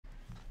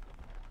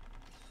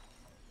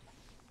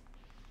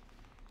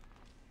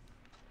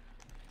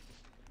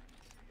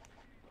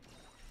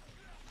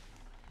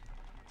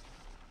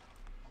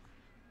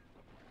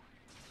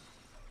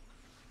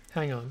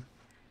Hang on.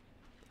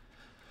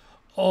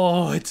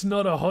 Oh, it's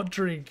not a hot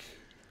drink.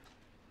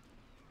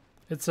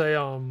 It's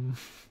a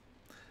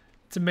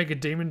it's a mega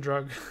demon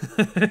drug.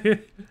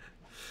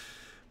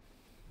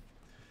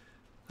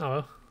 Oh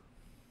well.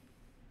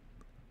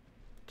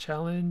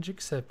 Challenge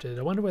accepted.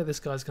 I wonder where this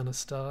guy's gonna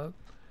start.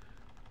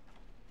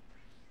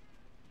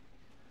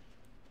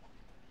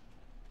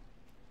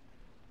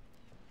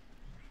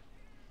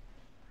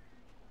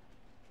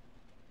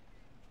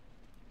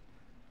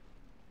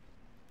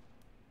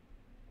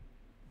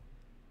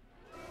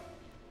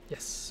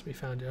 Yes, we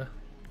found you.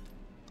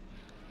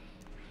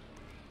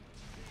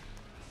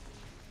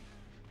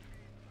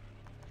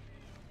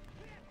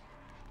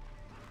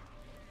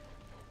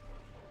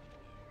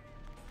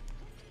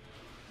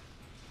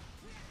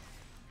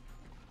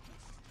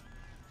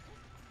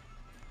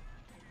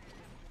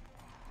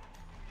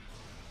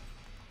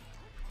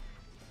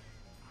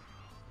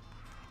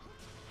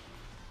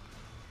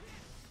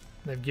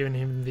 They've given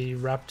him the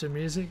raptor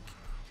music.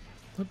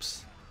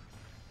 Oops.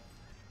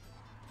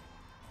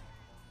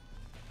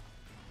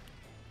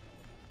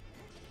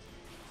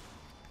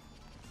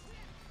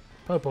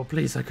 Popo,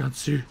 please, I can't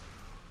see.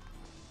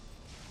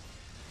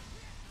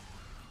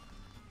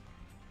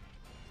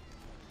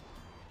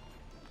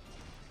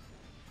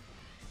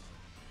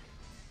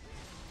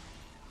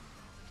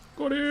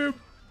 Got him!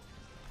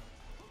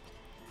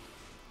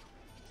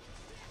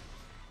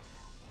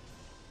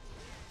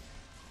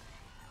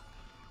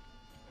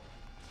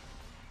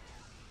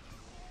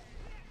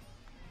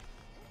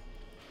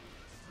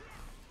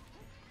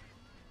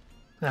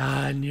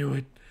 Ah, I knew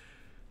it.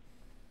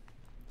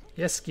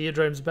 Yes,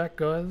 Giadrome's back,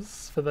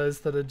 guys, for those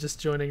that are just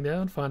joining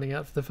now and finding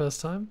out for the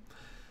first time.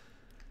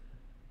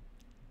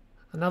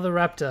 Another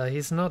raptor.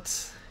 He's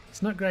not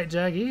great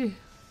jaggy,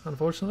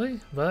 unfortunately,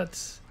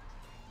 but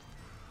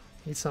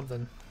he's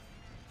something.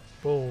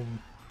 Boom.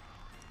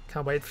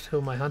 Can't wait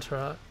till my hunter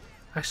art.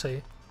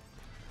 Actually,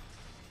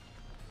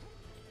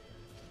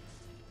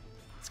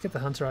 let's get the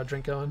hunter art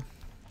drink going.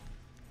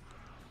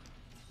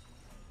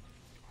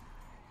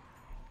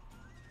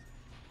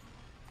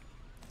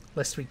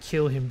 Lest we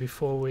kill him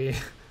before we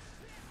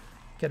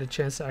get a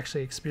chance to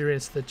actually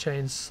experience the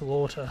chain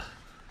slaughter.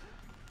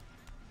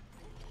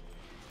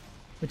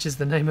 Which is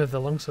the name of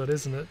the longsword,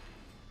 isn't it?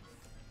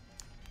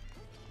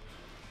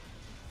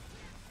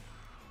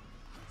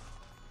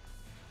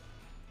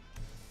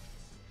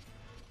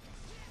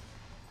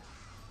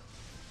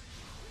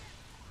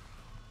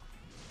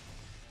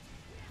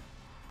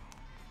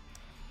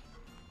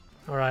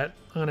 Alright,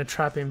 I'm going to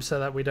trap him so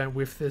that we don't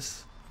whiff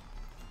this.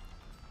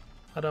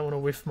 I don't want to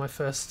whiff my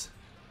first.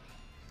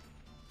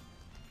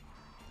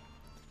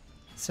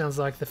 Sounds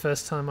like the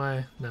first time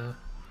I... No.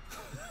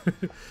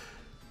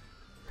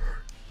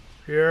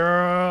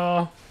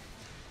 Yeah.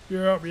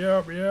 Yep.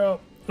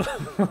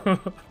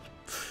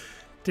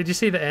 Did you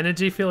see the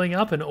energy filling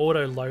up and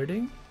auto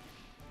loading?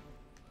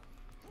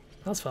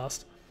 That's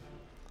fast.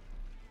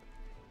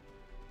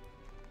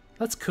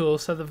 That's cool.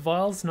 So the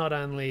vials not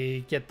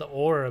only get the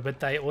aura,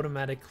 but they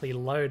automatically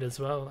load as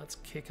well. That's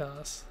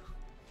kick-ass.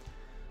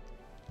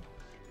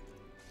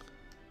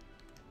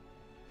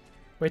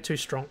 We're too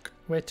strong.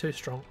 We're too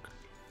strong.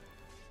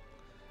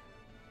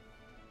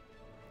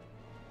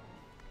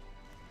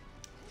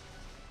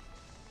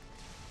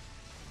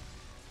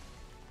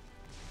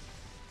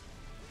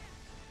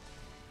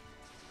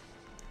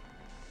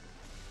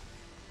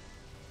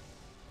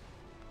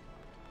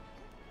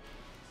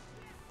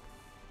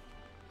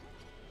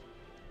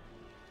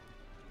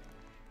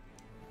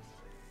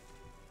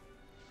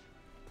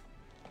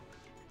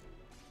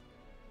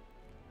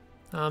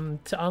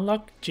 To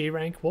unlock G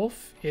rank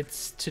Wolf,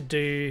 it's to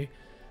do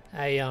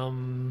a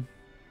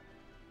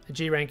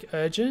G rank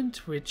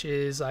urgent, which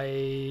is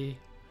a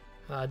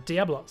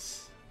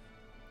Diablos.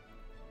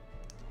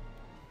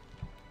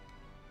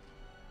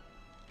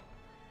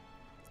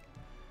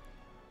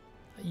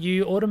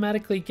 You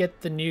automatically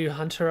get the new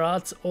hunter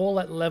arts all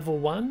at level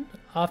 1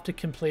 after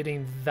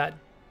completing that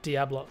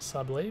Diablos,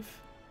 I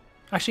believe.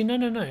 Actually,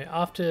 no.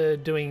 After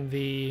doing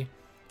the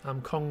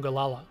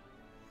Kongalala.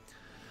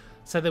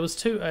 So there was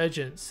two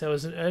urgents. There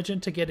was an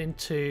urgent to get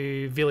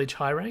into village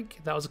high rank.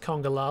 That was a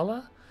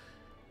Kongalala.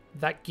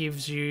 That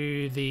gives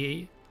you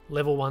the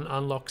level 1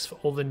 unlocks for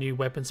all the new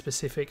weapon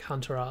specific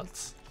hunter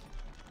arts.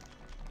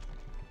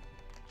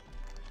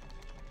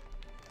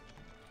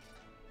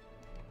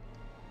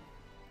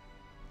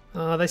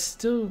 They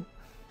still...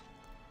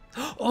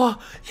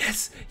 Oh,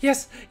 yes!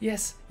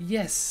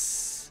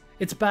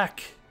 It's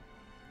back.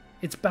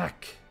 It's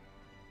back.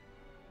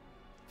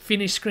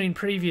 Finish screen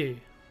preview.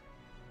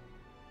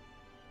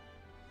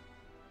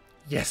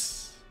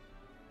 Yes.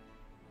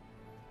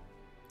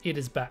 It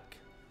is back.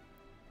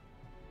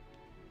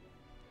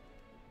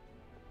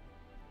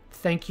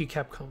 Thank you,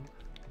 Capcom.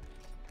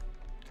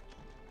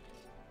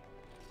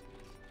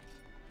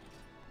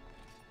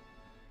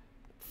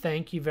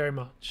 Thank you very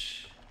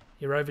much.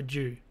 You're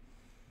overdue.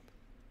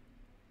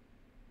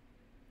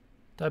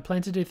 Do I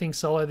plan to do things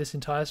solo this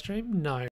entire stream? No.